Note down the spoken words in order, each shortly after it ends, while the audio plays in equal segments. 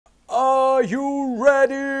Are you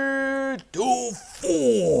ready to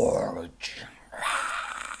forge?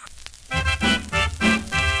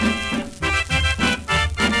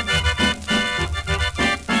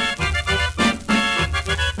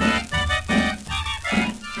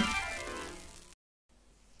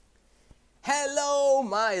 Hello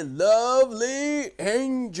my lovely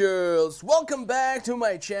angels, welcome back to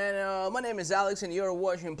my channel. My name is Alex and you're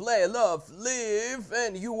watching Play, Love, Live,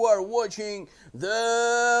 and you are watching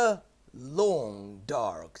the Long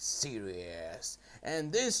Dark series.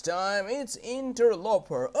 And this time it's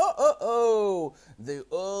Interloper. The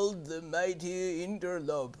old, the mighty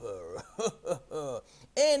Interloper.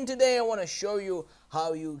 And today I want to show you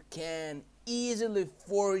how you can easily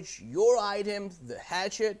forge your items, the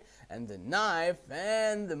hatchet and the knife,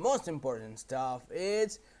 and the most important stuff,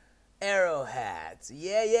 it's arrowheads.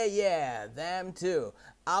 Yeah, them too.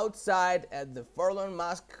 Outside at the Forlorn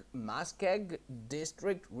Muskeg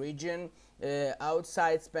district region,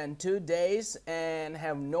 outside spend 2 days and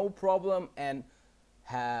have no problem and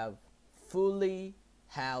have fully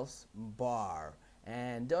health bar.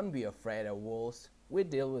 And don't be afraid of wolves, we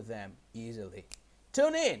deal with them easily.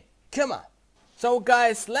 Tune in, come on. So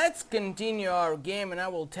guys, let's continue our game and I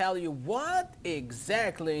will tell you what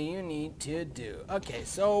exactly you need to do. Okay,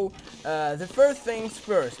 so the first things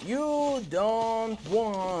first, you don't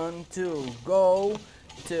want to go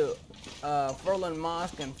to Forlorn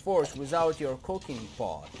Musk and forge without your cooking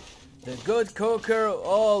pot. The good cooker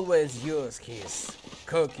always use his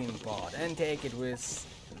cooking pot and take it with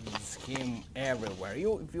him everywhere.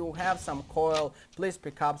 If you have some coil, please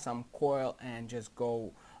pick up some coil and just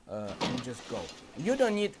go. You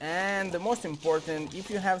don't need, and the most important, if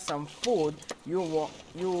you have some food, you want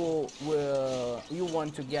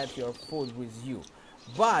to get your food with you.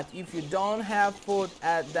 But if you don't have food,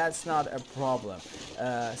 that's not a problem.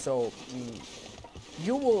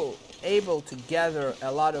 You will able to gather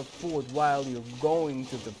a lot of food while you're going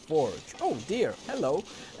to the forge. Oh dear, hello.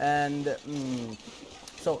 And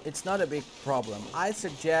so it's not a big problem. I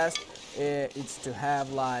suggest it's to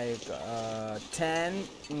have like 10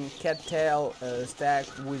 cattail stack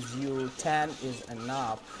with you. 10 is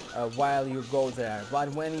enough while you go there. But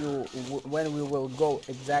when we will go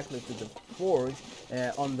exactly to the forge,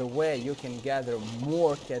 on the way you can gather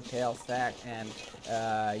more cattail stack and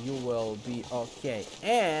you will be okay.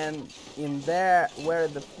 And in there where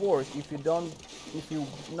the forge, if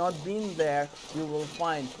you've not been there, you will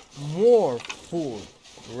find more food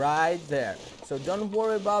right there. So don't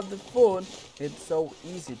worry about the food, it's so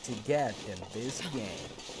easy to get in this game.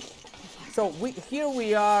 So here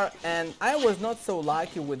we are, and I was not so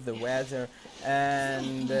lucky with the weather,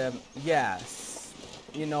 and yes,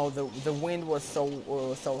 you know, the wind was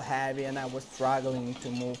so heavy and I was struggling to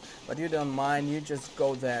move, but you don't mind, you just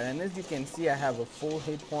go there. And as you can see, I have a full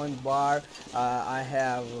hit point bar, I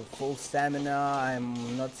have full stamina,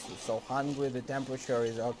 I'm not so hungry, the temperature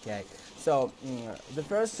is okay. So the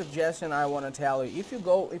first suggestion I want to tell you, if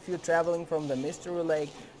you're traveling from the Mystery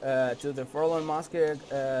Lake to the Forlorn Muskeg,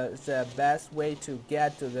 the best way to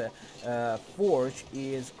get to the forge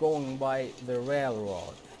is going by the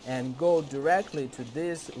railroad and go directly to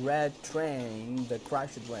this red train, the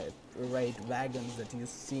crushed rate wagons that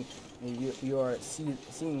you're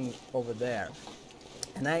seeing over there.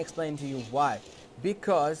 And I explain to you why.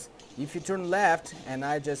 Because if you turn left, and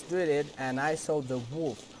I just did it, and I saw the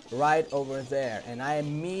wolf right over there, and I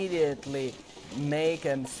immediately make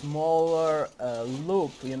a smaller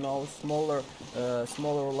loop, you know, smaller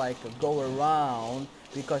like go around,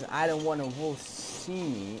 because I don't want a wolf see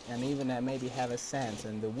me and even maybe have a sense,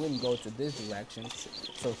 and the wind go to this direction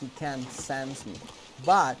so he can't sense me.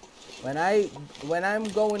 But when I'm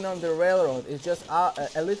going on the railroad, it's just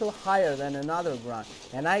a little higher than another ground,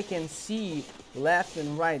 and I can see left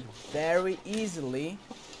and right very easily,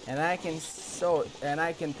 and I can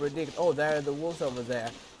predict, oh, there are the wolves over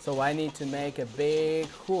there, so I need to make a big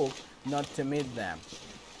hook not to meet them.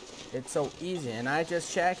 It's so easy, and I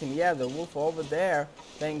just check, and yeah, the wolf over there.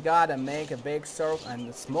 Thank God I make a big circle and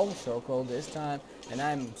a small circle this time, and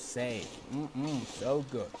I'm safe. So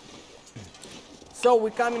good. So we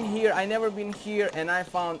come in here, I never been here, and I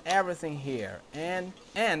found everything here, and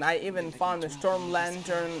I even found a storm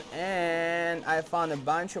lantern, and I found a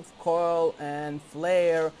bunch of coil and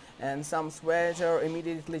flare and some sweater.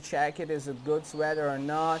 Immediately check it, is a good sweater or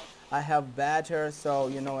not. I have better, so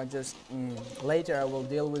you know, I just later I will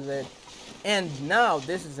deal with it. And now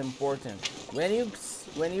this is important. When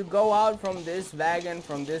you go out from this wagon,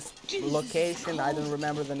 from this location, I don't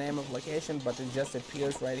remember the name of location, but it just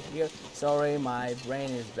appears right here. Sorry, my brain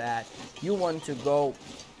is bad. You want to go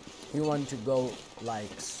like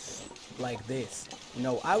this. You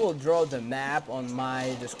know, I will draw the map on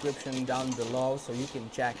my description down below so you can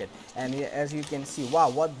check it. And as you can see, wow,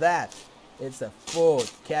 what that? It's a food,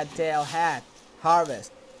 cattail hat,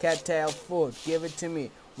 harvest, cattail food, give it to me.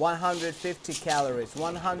 150 calories,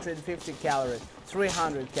 150 calories,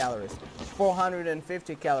 300 calories,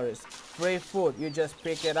 450 calories, free food, you just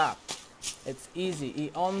pick it up. It's easy.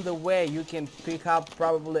 On the way you can pick up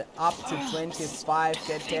probably up to 25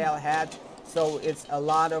 cattail hat. So it's a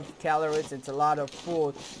lot of calories, it's a lot of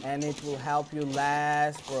food, and it will help you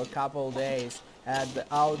last for a couple days at the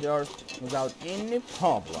outdoors without any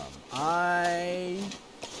problem. I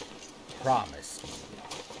promise.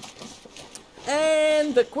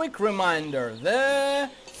 And the quick reminder, the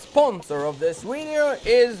sponsor of this video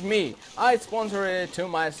is me. I sponsor it to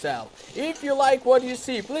myself. If you like what you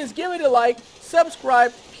see, please give it a like,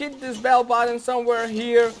 subscribe, hit this bell button somewhere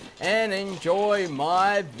here, and enjoy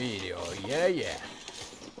my video. Yeah.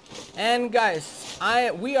 And guys,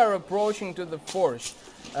 we are approaching to the forge.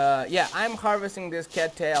 Yeah, I'm harvesting this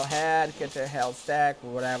cattail head, cattail stack,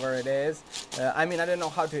 whatever it is. I mean, I don't know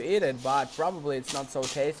how to eat it, but probably it's not so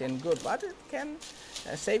tasty and good, but it can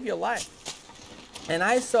save your life. And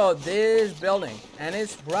I saw this building, and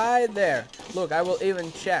it's right there. Look, I will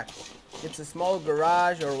even check. It's a small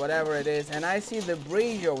garage or whatever it is, and I see the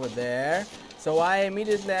bridge over there. So I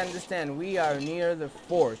immediately understand we are near the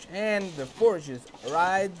forge, and the forge is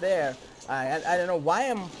right there. I don't know why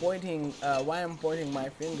I'm pointing my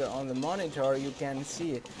finger on the monitor. You can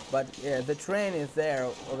see it, but the train is there.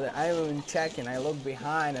 I'm even checking. I look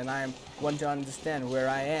behind, and I want to understand where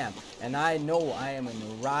I am, and I know I am in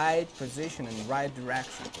the right position and right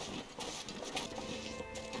direction.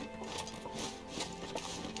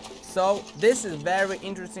 So this is very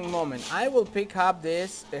interesting moment. I will pick up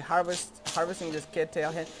this harvesting this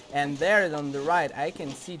cattail head, and there is on the right I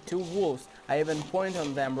can see two wolves. I even point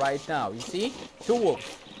on them right now. You see? Two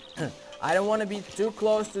wolves. I don't want to be too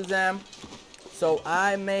close to them, so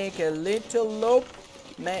I make a little loop,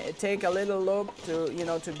 take a little loop to, you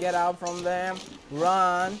know, to get out from them,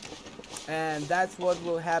 run, and that's what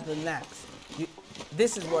will happen next.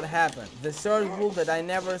 This is what happened. The third wolf that I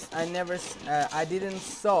didn't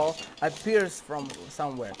saw appears from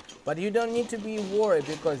somewhere. But you don't need to be worried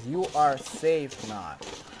because you are safe now.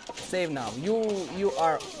 You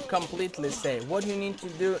are completely safe. What you need to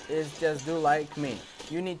do is just do like me.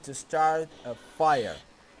 You need to start a fire.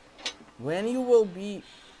 When you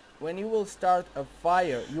will start a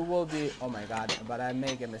fire, you will be, oh my god, but I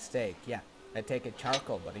make a mistake. Yeah, I take a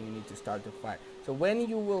charcoal, but you need to start a fire. So when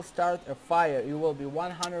you will start a fire, you will be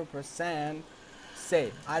 100%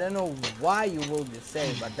 safe. I don't know why you will be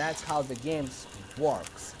safe, but that's how the game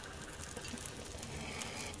works.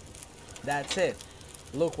 That's it.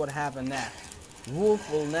 Look what happened next.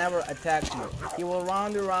 Wolf will never attack you. He will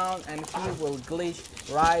run around and he will glitch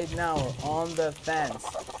right now on the fence.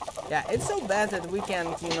 Yeah, it's so bad that we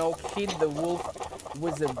can, you know, hit the wolf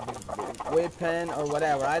with a weapon or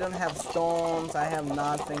whatever. I don't have stones, I have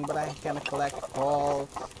nothing, but I can collect coal,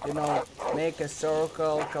 you know, make a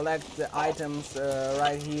circle, collect the items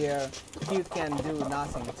right here. You can do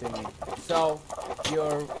nothing to me. So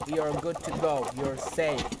you're good to go. You're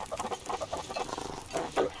safe.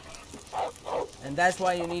 And that's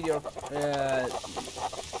why you need your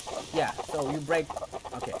yeah, so you break,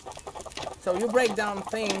 okay, so you break down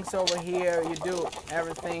things over here. You do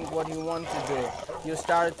everything what you want to do. You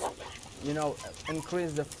start, you know,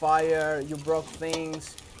 increase the fire. You broke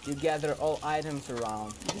things. You gather all items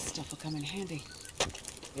around. This stuff will come in handy.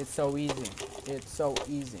 It's so easy. It's so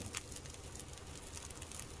easy.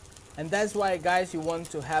 And that's why, guys, you want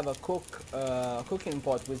to have a cooking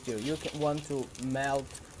pot with you. You want to melt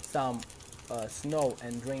some snow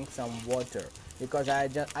and drink some water, because I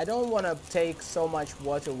don't want to take so much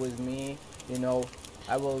water with me, you know.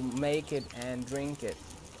 I will make it and drink it.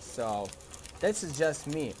 So this is just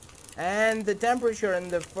me. And the temperature in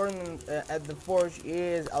the furnace at the forge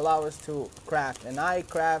is allow us to craft, and I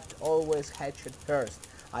craft always hatchet first.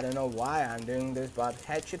 I don't know why I'm doing this, but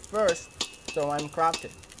hatchet first. So I'm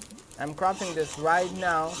crafting this right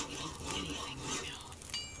now.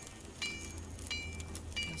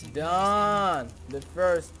 Done. The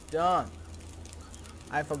first done.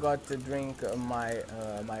 I forgot to drink my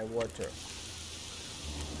my water.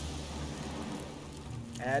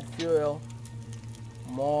 Add fuel.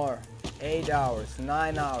 More. 8 hours,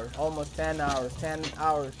 9 hours, almost 10 hours, 10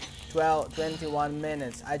 hours, 12, 21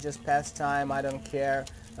 minutes. I just passed time. I don't care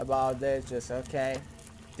about this. Just okay.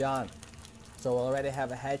 Done. So I already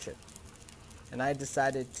have a hatchet. And I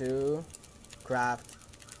decided to craft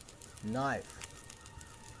knife.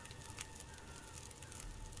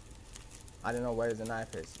 I don't know where the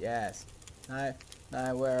knife is. Yes. Knife.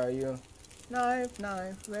 Knife, where are you? Knife,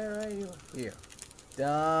 knife, where are you? Here.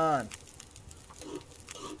 Done.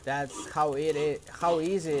 That's how it is, how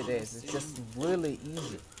easy it is. It's just really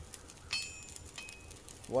easy.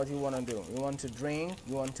 What you want to do? You want to drink,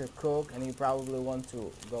 you want to cook, and you probably want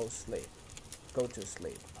to go sleep. Go to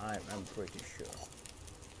sleep. I'm pretty sure.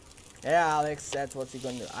 Yeah, Alex, that's what you're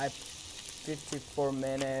gonna do. 54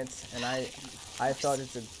 minutes, and I thought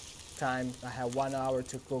it's a time. I have 1 hour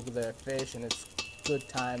to cook the fish, and it's good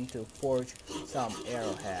time to forge some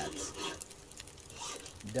arrowheads.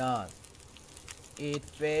 Done. Eat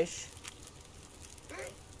fish.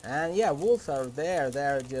 And yeah, wolves are there.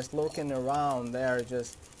 They're just looking around. They're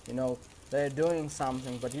just, you know, they're doing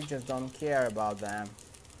something, but you just don't care about them.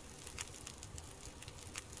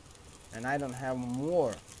 And I don't have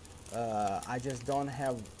more. I just don't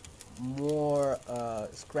have more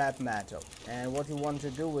scrap metal. And what you want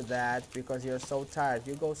to do with that, because you're so tired,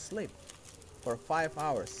 you go sleep for 5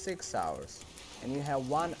 hours, 6 hours, and you have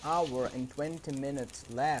 1 hour and 20 minutes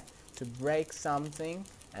left to break something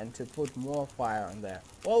and to put more fire on there.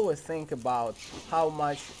 Always think about how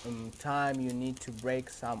much time you need to break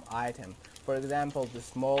some item. For example, the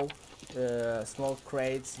small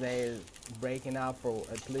crates, they breaking up for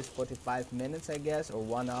at least 45 minutes, I guess, or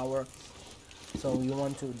 1 hour. So you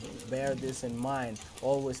want to bear this in mind.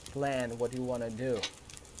 Always plan what you want to do.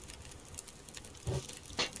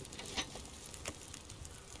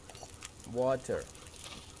 Water.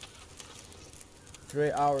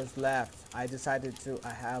 3 hours left. I decided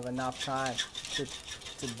I have enough time to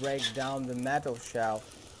break down the metal shelf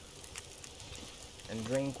and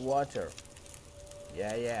drink water.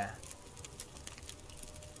 Yeah.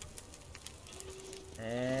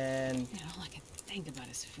 And all I can think about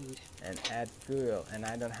is food. And add fuel, and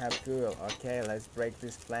I don't have fuel. Okay, let's break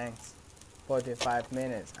these planks. 45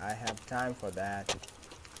 minutes. I have time for that.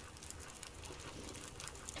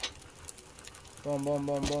 Boom, boom,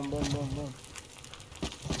 boom, boom, boom, boom, boom.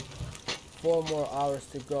 4 more hours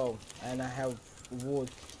to go, and I have wood,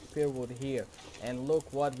 pure wood here. And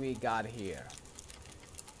look what we got here.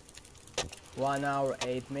 1 hour,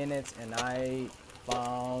 8 minutes, and I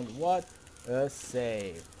found what? A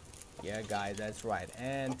safe. Yeah, guys, that's right.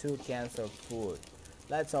 And 2 cans of food.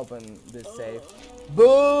 Let's open this safe.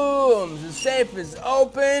 Boom! The safe is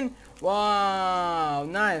open. Wow,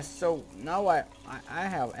 nice. So now I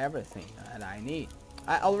have everything that I need.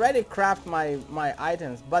 I already craft my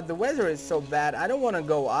items, but the weather is so bad. I don't want to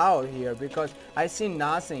go out here because I see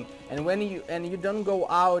nothing. And when you don't go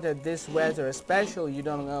out at this weather, especially you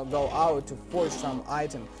don't go out to forge some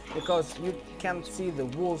item because you can't see the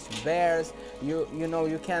wolves, bears. You know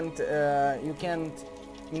you can't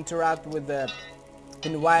interact with the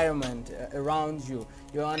environment around you.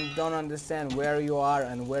 You don't understand where you are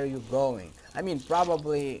and where you're going. I mean,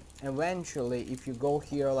 probably eventually, if you go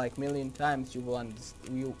here like million times, you will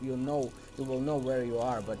know where you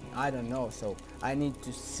are. But I don't know, so I need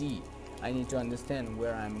to see. I need to understand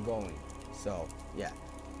where I'm going. So yeah.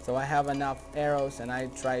 So I have enough arrows, and I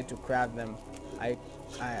try to craft them. I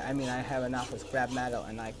mean, I have enough scrap metal,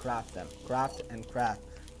 and I craft them. Craft and craft.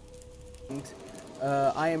 And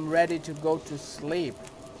I am ready to go to sleep.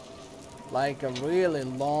 Like a really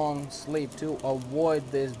long sleep to avoid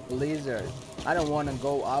this blizzard. I don't want to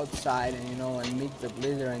go outside and meet the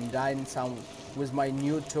blizzard and die in some with my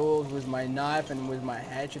new tools, with my knife and with my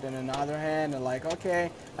hatchet in another hand, and like, okay,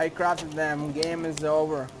 I crafted them, game is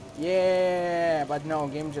over. Yeah, but no,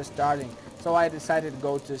 game just starting. So I decided to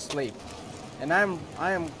go to sleep. And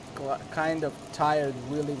I am kind of tired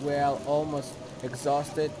really well, almost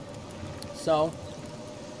exhausted. So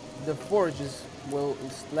the forges will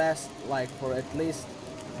last like for at least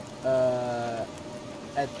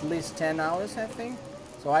 10 hours, I think.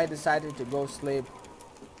 So I decided to go sleep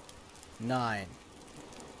 9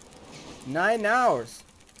 hours,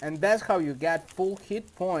 and that's how you get full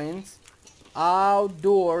hit points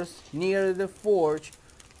outdoors near the forge,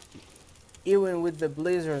 even with the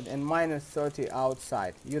blizzard and -30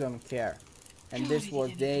 outside. You don't care. And this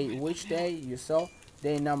was day, which day you saw?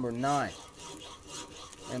 Day number 9.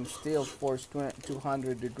 And still forced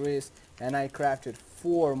 200 degrees, and I crafted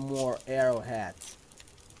 4 more arrowheads.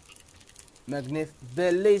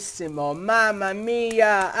 Bellissimo, mamma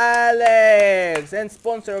mia, Alex! And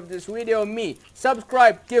sponsor of this video, me.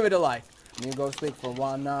 Subscribe, give it a like. And you go sleep for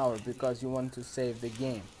 1 hour because you want to save the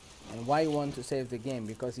game. And why you want to save the game?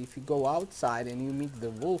 Because if you go outside and you meet the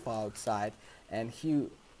wolf outside, and you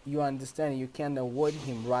understand you can't avoid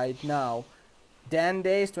him right now. 10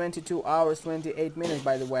 days, 22 hours, 28 minutes,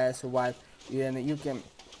 by the way, I survived. And you can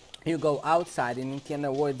you go outside and you can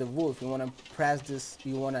avoid the wolf. You want to press this,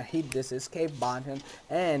 you want to hit this escape button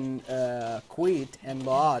and quit and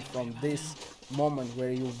load from this moment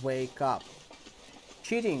where you wake up.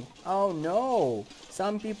 Cheating? Oh no!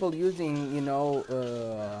 Some people using,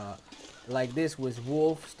 like this with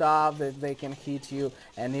wolf stuff that they can hit you,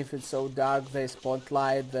 and if it's so dark they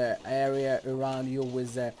spotlight the area around you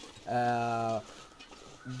with the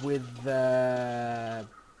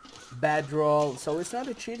bedroll. So it's not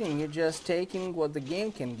a cheating, you're just taking what the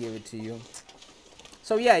game can give it to you.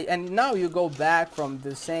 So yeah, and now you go back from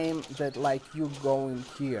the same that like you going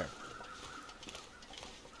here.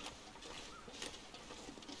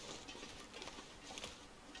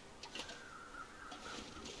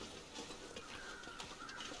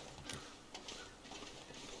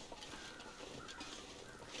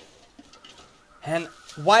 And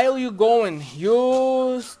while you going,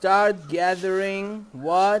 you start gathering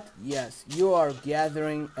what? Yes, you are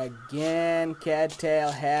gathering again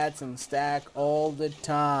cattail heads and stack all the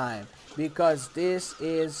time, because this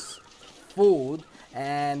is food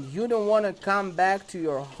and you don't want to come back to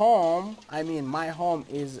your home. I mean, my home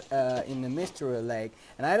is in the mystery lake,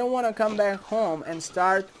 and I don't want to come back home and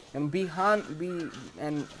start and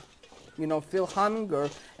feel hunger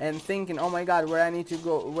and thinking, oh my god, where I need to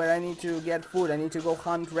go, where I need to get food, I need to go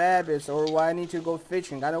hunt rabbits, or where I need to go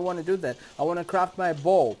fishing. I don't want to do that. I want to craft my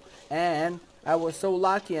bow. And I was so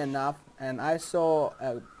lucky enough, and I saw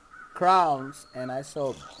crowns, and I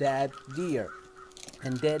saw dead deer.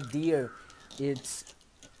 And dead deer, it's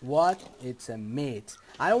what? It's a meat.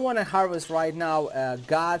 I don't want to harvest right now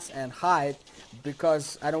guts and hide,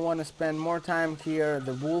 because I don't want to spend more time here.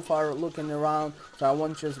 The wolves are looking around, so I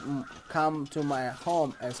want to just come to my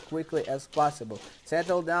home as quickly as possible.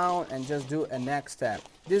 Settle down and just do a next step.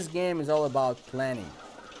 This game is all about planning.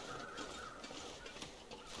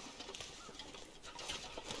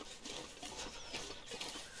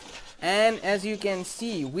 And as you can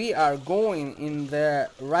see, we are going in the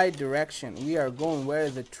right direction. We are going where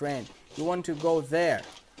is the train. You want to go there,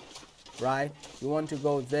 right? You want to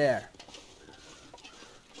go there.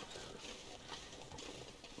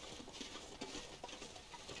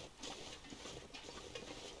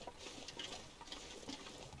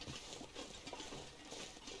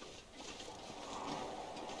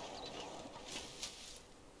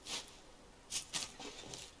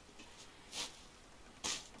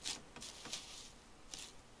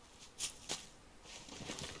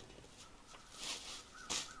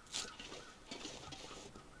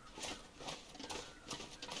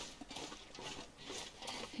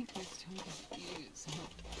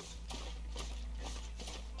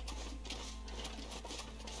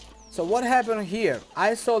 So what happened here?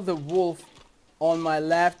 I saw the wolf on my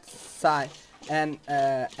left side, and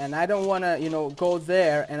I don't want to go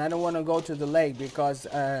there, and I don't want to go to the lake, because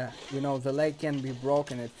the lake can be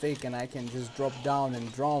broken and thick, and I can just drop down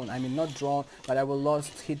and drown. I mean, not drown, but I will lose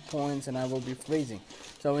hit points and I will be freezing.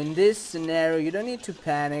 So in this scenario, you don't need to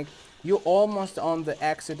panic. You're almost on the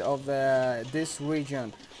exit of this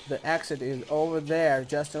region. The exit is over there,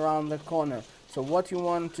 just around the corner. So what you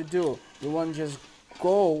want to do, you want to just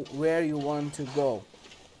go where you want to go.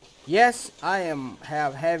 Yes, I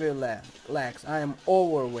have heavy legs, I am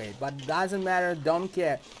overweight, but doesn't matter, don't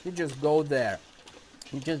care. You just go there.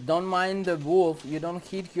 You just don't mind the wolf. You don't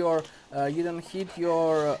hit your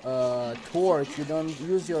torch. You don't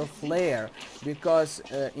use your flare, because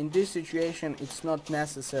in this situation it's not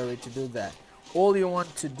necessary to do that. All you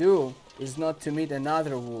want to do is not to meet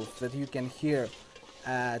another wolf that you can hear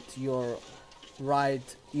at your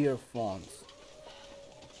right earphones.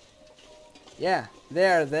 Yeah,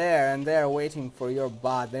 they're there and they're waiting for your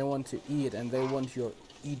butt. They want to eat, and they want to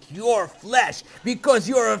eat your flesh, because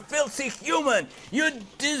you're a filthy human. You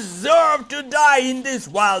deserve to die in this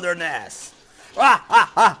wilderness. Ah,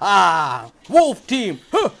 ha, ha, ha. Wolf team,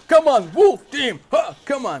 huh, come on, wolf team, huh,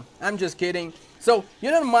 come on. I'm just kidding. So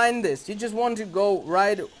you don't mind this. You just want to go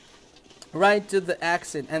right to the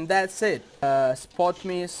exit, and that's it. Spot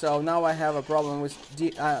me. So now I have a problem with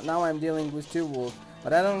now I'm dealing with two wolves,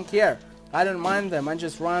 but I don't care. I don't mind them. I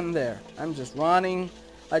just run there. I'm just running.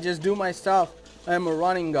 I just do my stuff. I'm a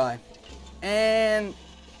running guy. And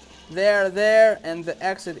they're there, and the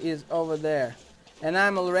exit is over there. And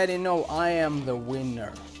I'm already know I am the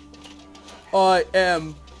winner. I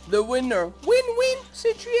am the winner. Win-win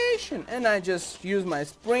situation. And I just use my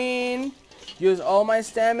sprint. use all my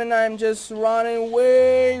stamina. I'm just running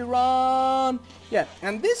away, run. Yeah,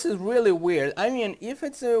 and this is really weird. I mean, if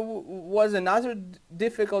it's was another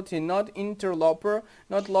difficulty, not interloper,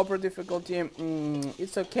 not loper difficulty,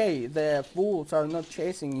 it's okay. The wolves are not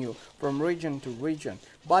chasing you from region to region.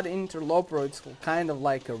 But interloper, it's kind of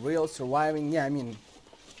like a real surviving. Yeah, I mean,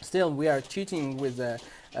 still we are cheating with a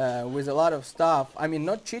lot of stuff. I mean,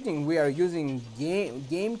 not cheating, we are using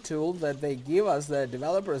game tools that they give us, the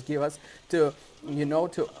developers give us, to, you know,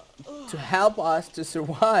 to help us to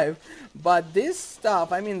survive. But this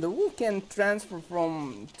stuff, I mean, the wolf can transfer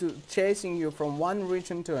from to chasing you from one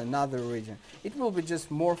region to another region. It will be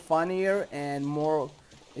just more funnier and more,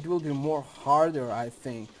 it will be more harder, I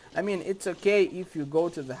think. I mean, it's okay if you go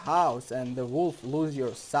to the house and the wolf lose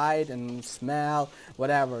your sight and smell,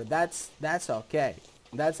 whatever. That's okay.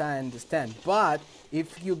 That's I understand. But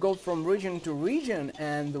if you go from region to region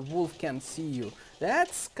and the wolf can see you,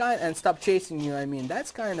 that's and stop chasing you. I mean,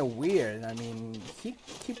 that's kind of weird. I mean, he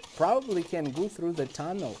probably can go through the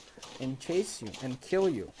tunnel and chase you and kill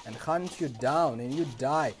you and hunt you down and you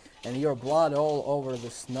die and your blood all over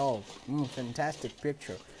the snow. Fantastic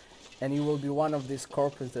picture. And you will be one of these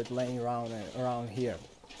corpses that laying around here.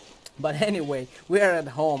 But anyway, we are at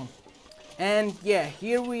home. And yeah,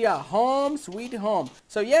 here we are, home sweet home.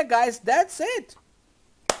 So yeah, guys, that's it.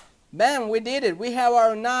 Bam, we did it. We have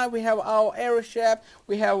our knife, we have our arrow shaft,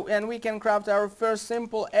 and we can craft our first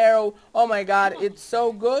simple arrow. Oh my god, it's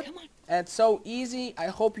so good and so easy. I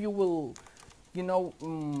hope you will, you know,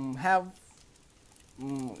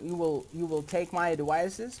 you will take my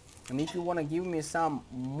advices, and if you want to give me some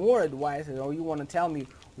more advices, or you want to tell me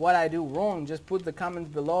what I do wrong, just put the comments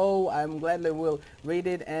below. I'm gladly will read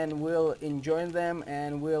it and will enjoy them,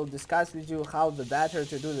 and will discuss with you how the better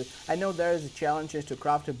to do this. I know there is a challenge to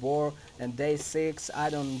craft a boar, and day 6 I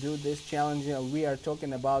don't do this challenge. You know, we are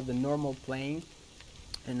talking about the normal playing,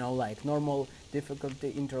 you know, like normal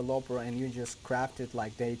difficulty interloper, and you just craft it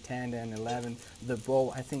like day 10 and 11. The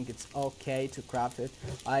bow, I think it's okay to craft it.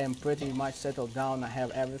 I am pretty much settled down. I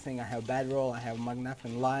have everything. I have bedroll, I have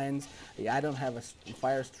magnifying lines. Yeah, I don't have a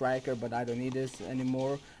fire striker, but I don't need this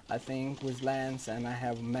anymore, I think, with lance. And I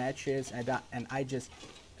have matches, and I just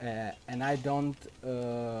and I don't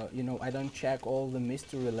you know, I don't check all the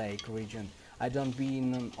mystery lake region. I don't be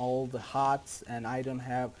in all the huts, and I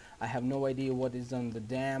have no idea what is on the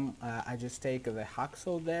dam. I just take the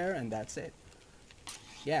hacksaw there, and that's it.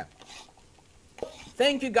 Yeah.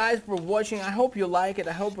 Thank you guys for watching. I hope you like it.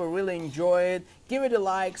 I hope you really enjoy it. Give it a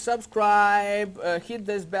like, subscribe, hit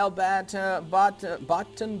this bell button,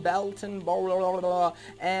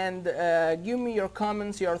 and give me your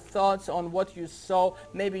comments, your thoughts on what you saw.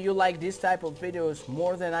 Maybe you like this type of videos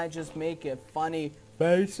more than I just make a funny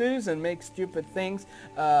faces and make stupid things.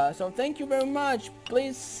 So thank you very much.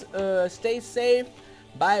 Please stay safe.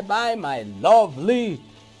 Bye bye, my lovely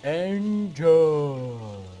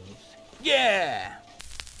angels. Yeah.